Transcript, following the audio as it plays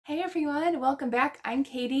everyone, welcome back. I'm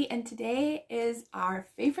Katie and today is our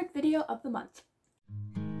favorite video of the month.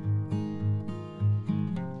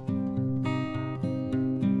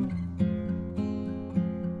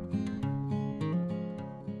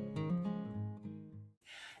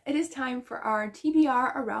 It is time for our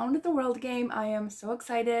TBR Around the World game. I am so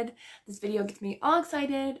excited. This video gets me all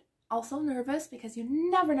excited, also nervous because you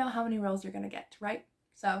never know how many rolls you're gonna get, right?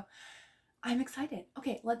 So I'm excited.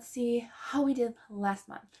 Okay, let's see how we did last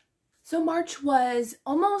month. So March was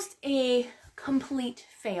almost a complete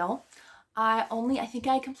fail. I think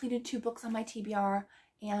I completed 2 books on my TBR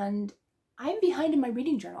and I'm behind in my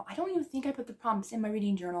reading journal. I don't even think I put the prompts in my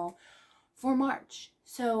reading journal for March.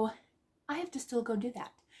 So I have to still go do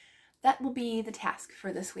that. That will be the task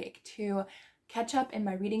for this week, to catch up in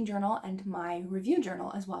my reading journal and my review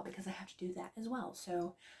journal as well, because I have to do that as well.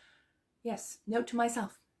 So yes, note to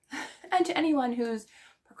myself and to anyone who's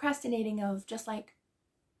procrastinating of just like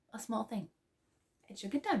a small thing. It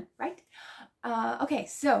should get done, right? Okay,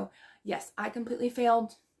 so yes, I completely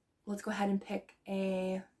failed. Let's go ahead and pick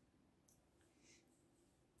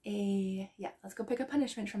let's go pick a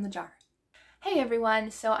punishment from the jar. Hey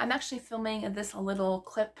everyone, so I'm actually filming this little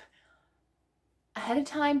clip ahead of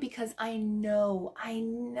time because I know,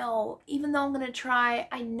 even though I'm gonna try,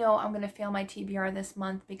 I know I'm gonna fail my TBR this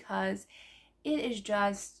month because it is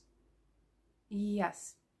just,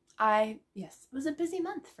 it was a busy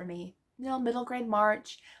month for me. You know, middle grade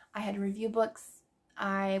March, I had to review books,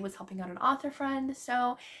 I was helping out an author friend,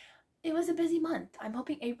 so it was a busy month. I'm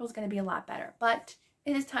hoping April's going to be a lot better, but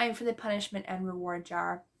it is time for the punishment and reward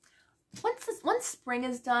jar. Once spring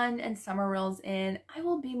is done and summer rolls in, I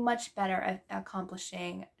will be much better at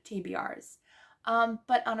accomplishing TBRs.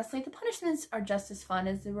 But honestly, the punishments are just as fun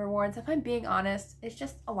as the rewards. If I'm being honest, it's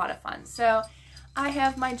just a lot of fun. So I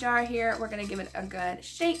have my jar here. We're going to give it a good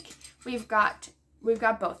shake. We've got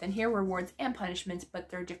both in here, rewards and punishments, but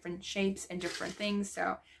they're different shapes and different things.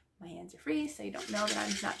 So my hands are free, so you don't know that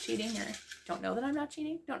I'm not cheating, or don't know that I'm not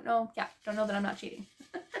cheating. Don't know that I'm not cheating.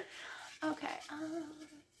 Okay.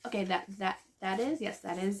 Okay,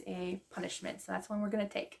 that is a punishment. So that's one we're gonna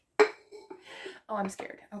take. Oh, I'm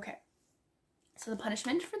scared. Okay. So the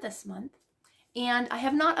punishment for this month. And I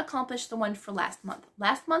have not accomplished the one for last month.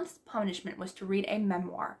 Last month's punishment was to read a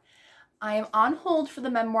memoir. I am on hold for the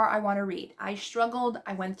memoir I want to read. I struggled.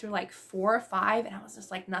 I went through like 4 or 5 and I was just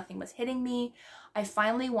like, nothing was hitting me. I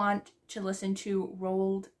finally want to listen to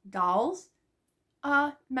Roald Dahl's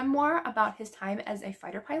memoir about his time as a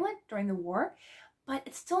fighter pilot during the war, but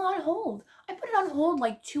it's still on hold. I put it on hold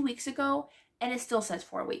like 2 weeks ago and it still says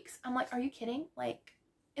 4 weeks. I'm like, are you kidding? Like,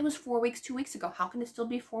 it was 4 weeks 2 weeks ago. How can it still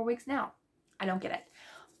be 4 weeks now? I don't get it.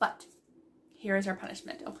 But here is our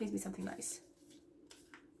punishment. Oh, please be something nice.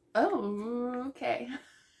 Oh, okay.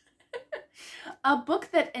 A book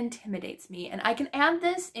that intimidates me, and I can add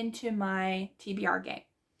this into my TBR game.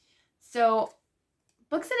 So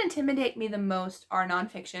books that intimidate me the most are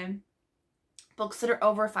nonfiction, books that are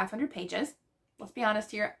over 500 pages. Let's be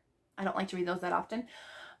honest here, I don't like to read those that often.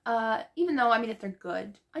 Even though, I mean, if they're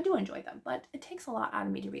good, I do enjoy them, but it takes a lot out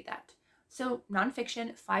of me to read that. So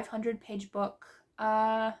nonfiction, 500-page book.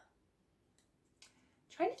 Trying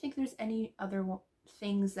to think if there's any other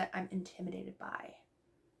things that I'm intimidated by.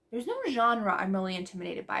 There's no genre I'm really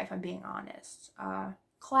intimidated by, if I'm being honest.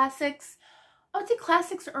 Classics, I would say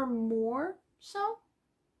classics are more so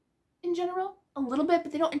in general, a little bit,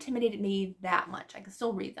 but they don't intimidate me that much. I can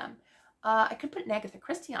still read them. I could put an Agatha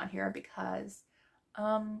Christie on here because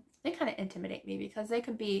they kind of intimidate me because they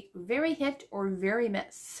could be very hit or very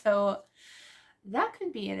miss. So that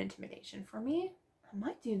could be an intimidation for me. I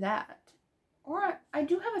might do that. Or I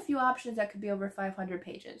do have a few options that could be over 500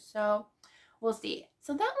 pages. So we'll see.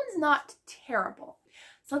 So that one's not terrible.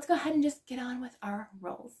 So let's go ahead and just get on with our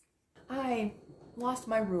rolls. I lost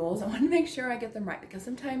my rules. I want to make sure I get them right because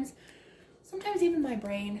sometimes even my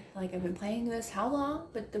brain, like, I've been playing this how long?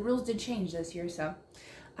 But the rules did change this year. So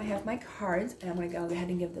I have my cards and I'm going to go ahead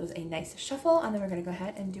and give those a nice shuffle, and then we're going to go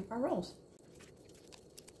ahead and do our rolls.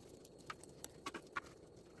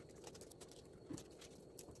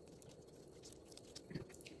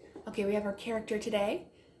 Okay, we have our character today.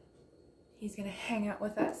 He's gonna hang out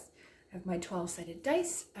with us. I have my 12-sided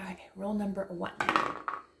dice. Okay, roll number 1.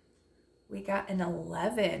 We got an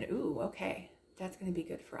 11. Ooh, okay. That's gonna be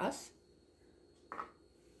good for us.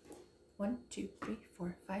 1, 2, 3,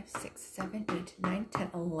 4, 5, 6, 7, 8, 9,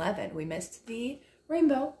 10, 11. We missed the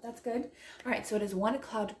rainbow. That's good. All right, so it is 1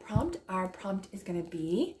 o'clock prompt. Our prompt is gonna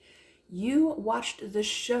be, you watched the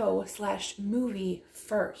show / movie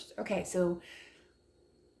first. Okay, so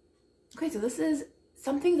this is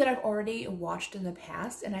something that I've already watched in the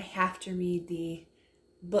past, and I have to read the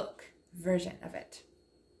book version of it.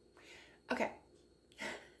 Okay,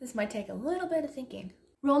 this might take a little bit of thinking.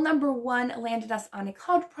 Rule number 1 landed us on a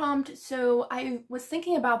cloud prompt. So I was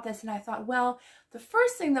thinking about this and I thought, well, the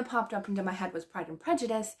first thing that popped up into my head was Pride and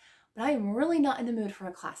Prejudice, but I am really not in the mood for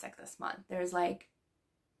a classic this month. There's like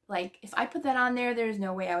if I put that on there, there's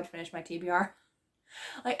no way I would finish my TBR.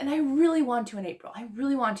 And I really want to in April. I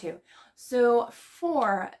really want to. So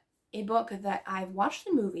for a book that I've watched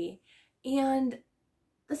the movie, and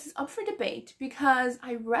this is up for debate because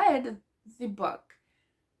I read the book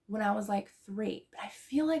when I was like 3, but I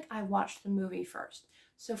feel like I watched the movie first.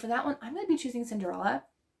 So for that one, I'm going to be choosing Cinderella,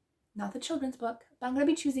 not the children's book, but I'm going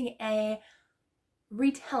to be choosing a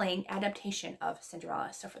retelling adaptation of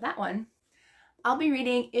Cinderella. So for that one, I'll be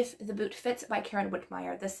reading If the Boot Fits by Karen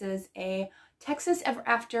Whitmire. This is a Texas Ever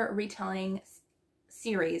After retelling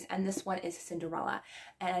series, and this one is Cinderella.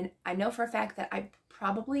 And I know for a fact that I'm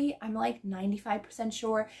like 95%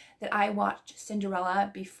 sure that I watched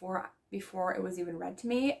Cinderella before it was even read to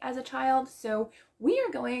me as a child. So we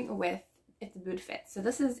are going with If the Boot Fits. So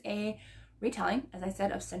this is a retelling, as I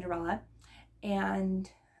said, of Cinderella. And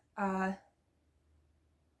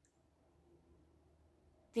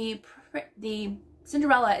the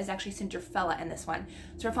Cinderella is actually Cinderfella in this one.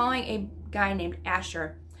 So we're following a guy named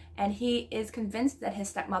Asher, and he is convinced that his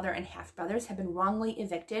stepmother and half-brothers have been wrongly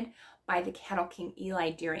evicted by the cattle king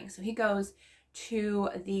Eli Deering. So he goes to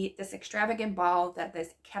this extravagant ball that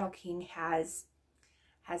this cattle king has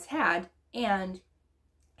had, and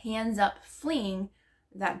he ends up fleeing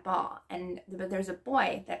that ball. But there's a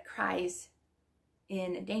boy that cries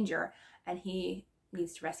in danger, and he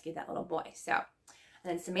needs to rescue that little boy. So,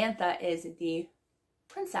 and then Samantha is the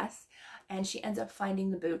princess, and she ends up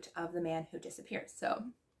finding the boot of the man who disappears. So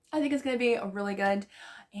I think it's going to be a really good,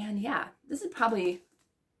 and yeah, this is probably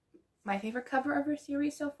my favorite cover of her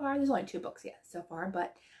series so far. There's only 2 books yet so far,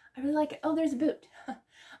 but I really like it. Oh, there's a boot.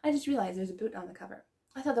 I just realized there's a boot on the cover.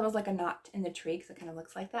 I thought that was like a knot in the tree because it kind of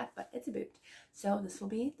looks like that, but it's a boot. So this will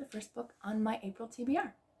be the first book on my April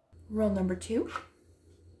TBR. Rule number 2.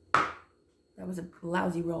 That was a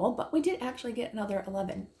lousy roll, but we did actually get another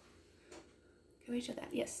 11. Can we show that?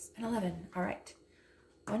 Yes, an 11. All right.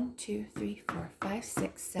 1, 2, 3, 4, 5,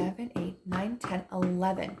 6, 7, 8, 9, 10,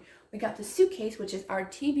 11. We got the suitcase, which is our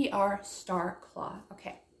TBR Star Claw.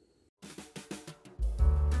 Okay.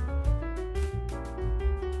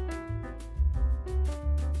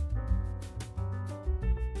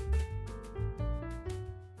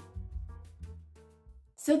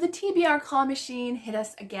 So the TBR claw machine hit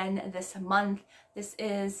us again this month. This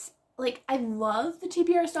is, like, I love the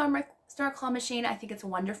TBR Star Claw machine. I think it's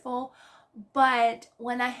wonderful. But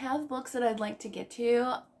when I have books that I'd like to get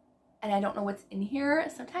to and I don't know what's in here,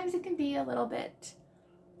 sometimes it can be a little bit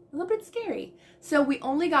scary. So we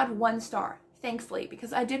only got 1 star, thankfully,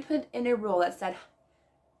 because I did put in a rule that said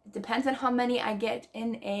it depends on how many I get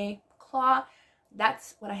in a claw.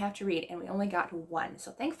 That's what I have to read, and we only got 1.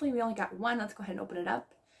 So thankfully we only got 1. Let's go ahead and open it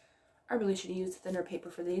up. I really should use thinner paper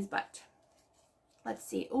for these, but let's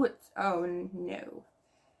see. Oh no.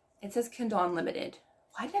 It says Kindle Unlimited.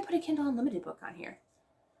 Why did I put a Kindle Unlimited book on here?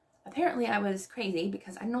 Apparently I was crazy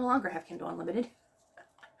because I no longer have Kindle Unlimited.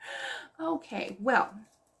 Okay, well,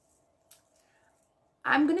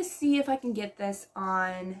 I'm going to see if I can get this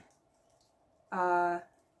on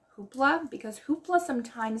Hoopla, because Hoopla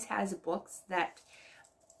sometimes has books that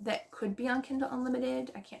could be on Kindle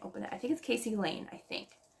Unlimited. I can't open it. I think it's Casey Lane, I think.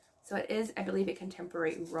 So it is, I believe, a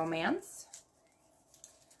contemporary romance.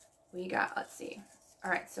 We got, let's see. All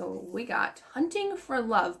right, so we got Hunting for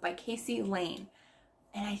Love by Casey Lane.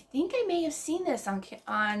 And I think I may have seen this on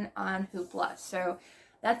Hoopla. So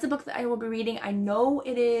that's the book that I will be reading. I know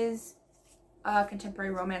it is a contemporary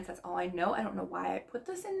romance. That's all I know. I don't know why I put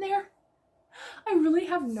this in there. I really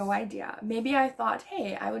have no idea. Maybe I thought,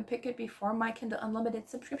 hey, I would pick it before my Kindle Unlimited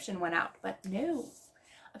subscription went out. But no,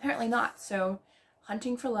 apparently not. So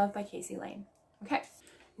Hunting for Love by Casey Lane. Okay,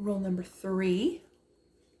 rule number 3.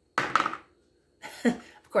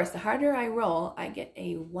 Of course, the harder I roll, I get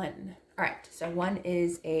a 1. All right, so 1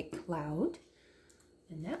 is a cloud,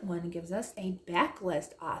 and that one gives us a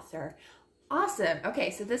backlist author. Awesome. Okay,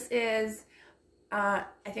 so this is, I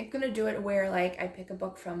think I'm going to do it where, like, I pick a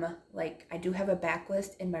book from, like, I do have a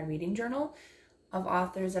backlist in my reading journal of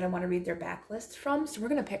authors that I want to read their backlists from, so we're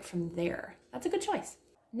going to pick from there. That's a good choice.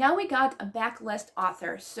 Now we got a backlist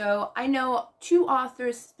author. So I know 2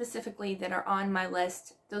 authors specifically that are on my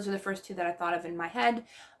list. Those are the first 2 that I thought of in my head,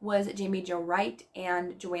 was Jamie Jo Wright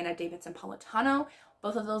and Joanna Davidson Politano.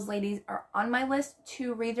 Both of those ladies are on my list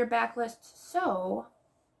to read their backlists. So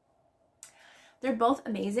They're both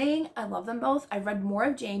amazing. I love them both. I've read more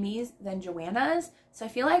of Jamie's than Joanna's, so I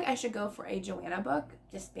feel like I should go for a Joanna book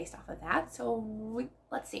just based off of that. So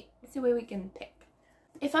let's see what we can pick.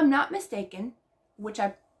 If I'm not mistaken, which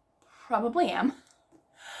I probably am,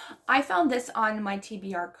 I found this on my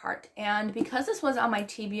TBR cart, and because this was on my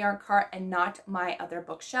TBR cart and not my other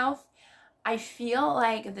bookshelf, I feel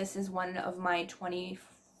like this is one of my 24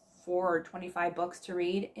 or 25 books to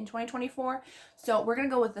read in 2024. So we're gonna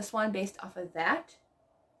go with this one based off of that.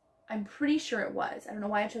 I'm pretty sure it was. I don't know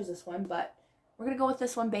why I chose this one, but we're gonna go with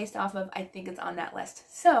this one based off of I think it's on that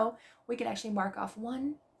list. So we can actually mark off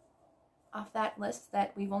one off that list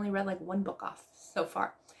that we've only read like one book off so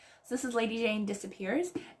far. So this is Lady Jane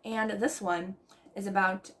Disappears, and this one is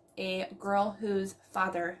about a girl whose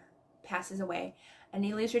father passes away, and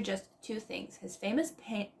he leaves her just two things: his famous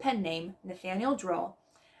pen name, Nathaniel Droll,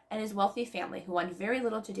 and his wealthy family, who want very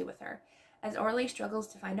little to do with her. As Orly struggles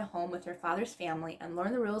to find a home with her father's family and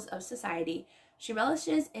learn the rules of society, she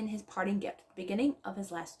relishes in his parting gift, the beginning of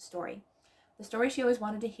his last story. The story she always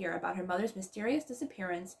wanted to hear about her mother's mysterious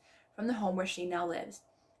disappearance from the home where she now lives.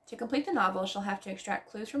 To complete the novel, she'll have to extract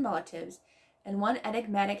clues from relatives and one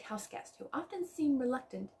enigmatic houseguest who often seem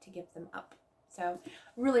reluctant to give them up. So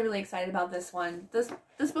really, really excited about this one.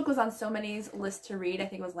 This book was on so many lists to read. I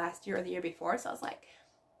think it was last year or the year before. So I was like,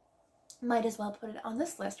 might as well put it on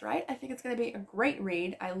this list, right? I think it's going to be a great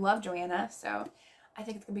read. I love Joanna, so I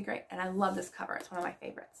think it's going to be great. And I love this cover. It's one of my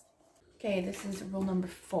favorites. Okay, this is rule number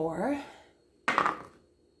 4.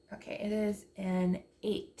 Okay, it is an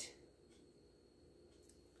 8.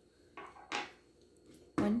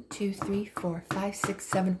 1, 2, 3, 4, 5, 6,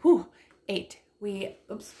 7, 8.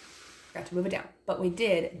 Oops, forgot to move it down. But we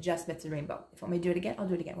did just Myths and Rainbow. If you want me to do it again, I'll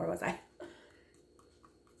do it again. Where was I?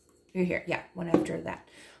 You're here. Yeah, one after that.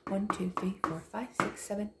 1, 2, 3, 4, 5, 6,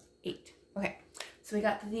 7, 8. Okay, so we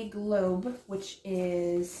got the globe, which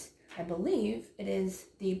is, I believe, it is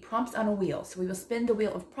the prompts on a wheel. So we will spin the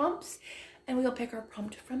wheel of prompts, and we will pick our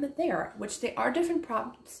prompt from it there, which they are different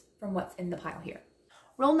prompts from what's in the pile here.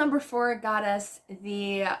 Roll number 4 got us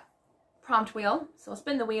the prompt wheel. So we'll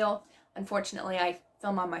spin the wheel. Unfortunately, I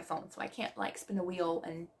film on my phone, so I can't like spin a wheel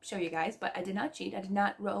and show you guys, but I did not cheat. I did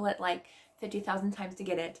not roll it like 50,000 times to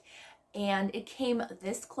get it. And it came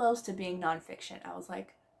this close to being nonfiction. I was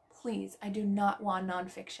like, please, I do not want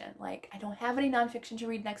nonfiction. Like, I don't have any nonfiction to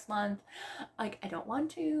read next month. Like, I don't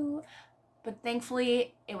want to. But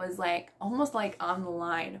thankfully, it was like almost like on the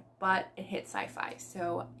line, but it hit sci-fi.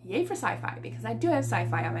 So yay for sci-fi, because I do have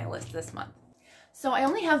sci-fi on my list this month. So I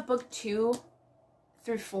only have book 2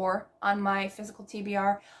 through 4 on my physical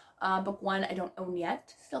TBR. Book 1 I don't own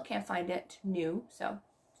yet. Still can't find it new, so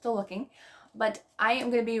still looking. But I am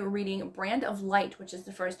going to be reading Brand of Light, which is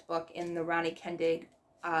the first book in the Rani Kendig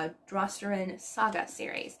Drossarin Saga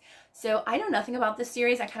series. So I know nothing about this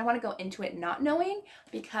series. I kind of want to go into it not knowing,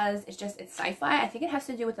 because it's sci-fi. I think it has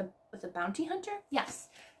to do with a bounty hunter. Yes,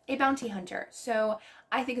 a bounty hunter. So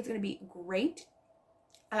I think it's going to be great.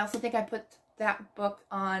 I also think I put that book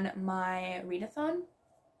on my Readathon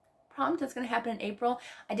prompt that's going to happen in April.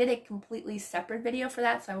 I did a completely separate video for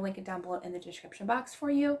that, so I will link it down below in the description box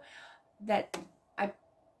for you. That I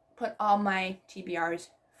put all my TBRs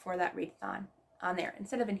for that readathon on there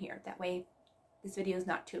instead of in here. That way this video is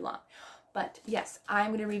not too long. But yes,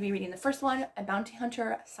 I'm going to be reading the first one, a bounty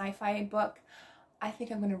hunter sci-fi book. I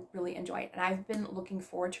think I'm going to really enjoy it. And I've been looking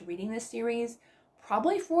forward to reading this series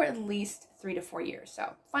probably for at least 3 to 4 years.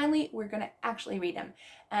 So finally, we're going to actually read them.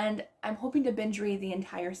 And I'm hoping to binge read the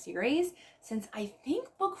entire series, since I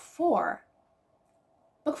think book 4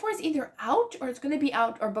 is either out or it's going to be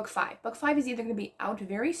out, or book 5. Book 5 is either going to be out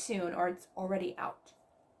very soon or it's already out.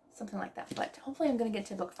 Something like that. But hopefully I'm going to get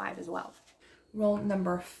to book 5 as well. Roll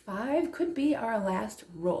number 5 could be our last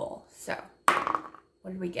roll. So,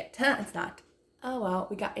 what did we get? It's not. Oh well,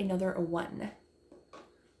 we got another 1.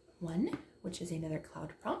 1, which is another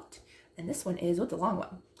cloud prompt. And this one is, what's the long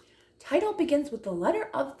one? Title begins with the letter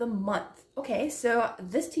of the month. Okay, so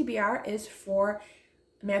this TBR is for,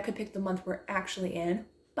 I mean, I could pick the month we're actually in,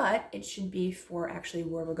 but it should be for actually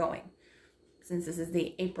where we're going. Since this is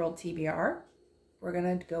the April TBR, we're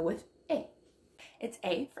going to go with A. It's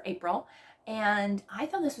A for April, and I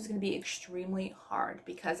thought this was going to be extremely hard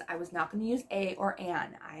because I was not going to use A or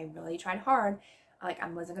An. I really tried hard. Like, I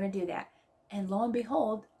wasn't going to do that. And lo and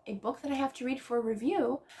behold, a book that I have to read for a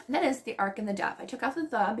review, and that is The Ark and the Dove. I took out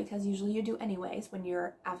the because usually you do anyways when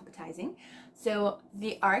you're alphabetizing. So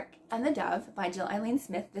The Ark and the Dove by Jill Eileen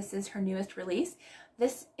Smith. This is her newest release.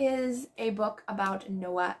 This is a book about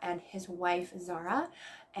Noah and his wife Zara,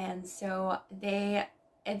 and so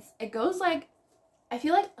it goes like I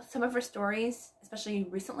feel like some of her stories, especially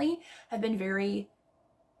recently, have been very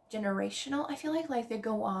generational. I feel like they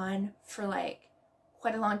go on for like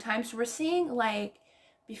quite a long time. So we're seeing like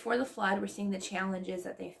before the flood, we're seeing the challenges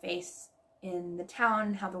that they face in the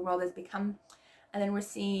town, how the world has become. And then we're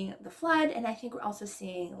seeing the flood, and I think we're also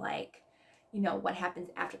seeing like, you know, what happens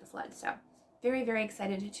after the flood. So very, very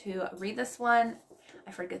excited to read this one.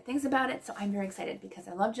 I've heard good things about it, so I'm very excited because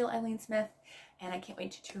I love Jill Eileen Smith, and I can't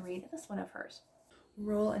wait to read this one of hers.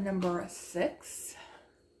 Roll a number 6.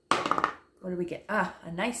 What do we get? Ah,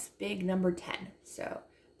 a nice big number 10. So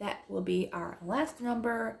that will be our last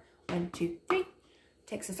number. 1, 2, 3.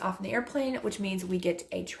 Takes us off in the airplane, which means we get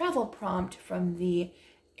a travel prompt from the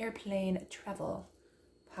airplane travel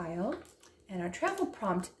pile. And our travel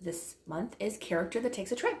prompt this month is character that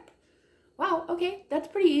takes a trip. Wow, okay, that's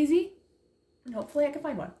pretty easy. And hopefully I can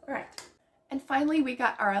find one. All right. And finally, we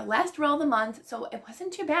got our last roll of the month, so it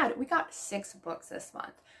wasn't too bad. We got 6 books this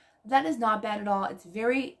month. That is not bad at all. It's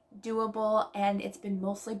very doable, and it's been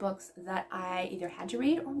mostly books that I either had to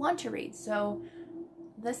read or want to read. So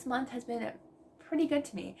this month has been pretty good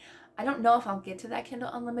to me. I don't know if I'll get to that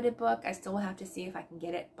Kindle Unlimited book. I still will have to see if I can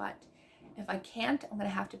get it, but if I can't, I'm going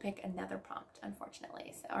to have to pick another prompt,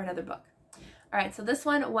 unfortunately, or another book. All right, so this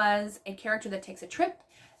one was a character that takes a trip,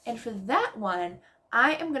 and for that one,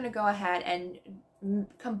 I am going to go ahead and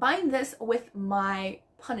combine this with my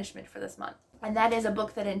punishment for this month. And that is a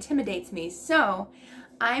book that intimidates me. So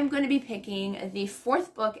I'm going to be picking the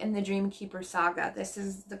 4th book in the Dreamkeeper saga. This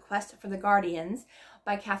is The Quest for the Guardians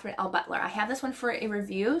by Catherine L. Butler. I have this one for a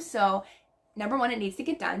review. So number 1, it needs to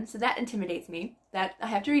get done. So that intimidates me. That I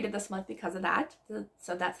have to read it this month because of that.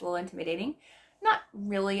 So that's a little intimidating. Not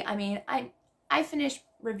really. I mean, I finish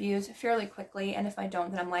reviews fairly quickly, and if I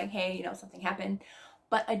don't, then I'm like, hey, you know, something happened.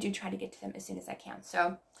 But I do try to get to them as soon as I can.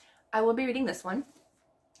 So I will be reading this one.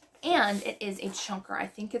 And it is a chunker. I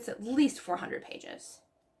think it's at least 400 pages.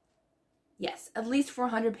 Yes, at least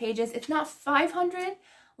 400 pages. It's not 500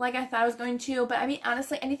 like I thought I was going to, but I mean,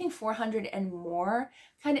 honestly, anything 400 and more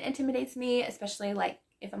kind of intimidates me, especially like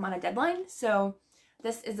if I'm on a deadline. So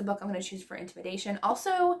this is the book I'm going to choose for intimidation.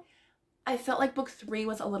 Also, I felt like book 3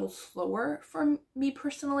 was a little slower for me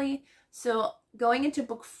personally. So going into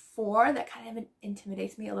book 4, that kind of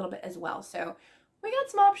intimidates me a little bit as well. So we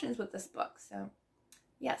got some options with this book. So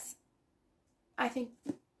yes, I think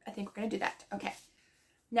we're going to do that. Okay.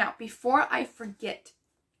 Now, before I forget,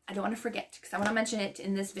 I don't want to forget because I want to mention it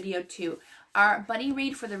in this video too. Our buddy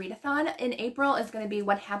read for the Readathon in April is going to be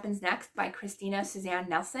What Happens Next by Christina Suzanne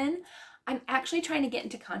Nelson. I'm actually trying to get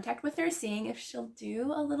into contact with her, seeing if she'll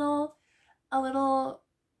do a little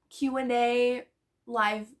Q&A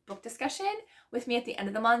live book discussion with me at the end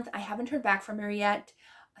of the month. I haven't heard back from her yet,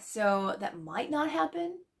 so that might not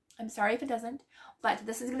happen. I'm sorry if it doesn't, but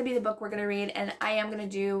this is going to be the book we're going to read, and I am going to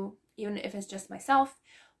do, even if it's just myself,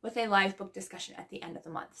 with a live book discussion at the end of the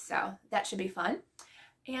month. So that should be fun.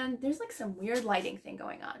 And there's like some weird lighting thing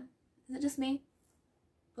going on. Is it just me?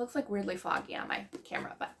 It looks like weirdly foggy on my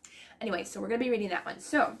camera, but anyway, so we're going to be reading that one.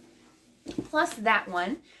 So plus that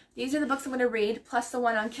one, these are the books I'm going to read, plus the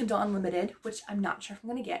one on Kindle Unlimited, which I'm not sure if I'm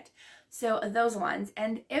going to get. So those ones.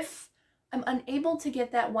 And if I'm unable to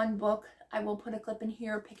get that one book, I will put a clip in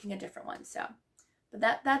here picking a different one. So, but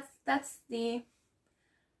that's the,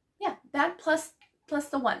 yeah, that plus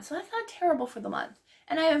the one. So that's not terrible for the month.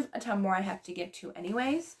 And I have a ton more I have to get to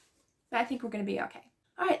anyways, but I think we're going to be okay.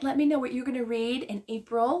 All right, let me know what you're going to read in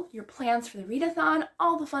April, your plans for the readathon,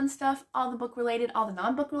 all the fun stuff, all the book related, all the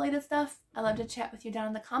non-book related stuff. I love to chat with you down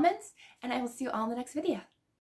in the comments, and I will see you all in the next video.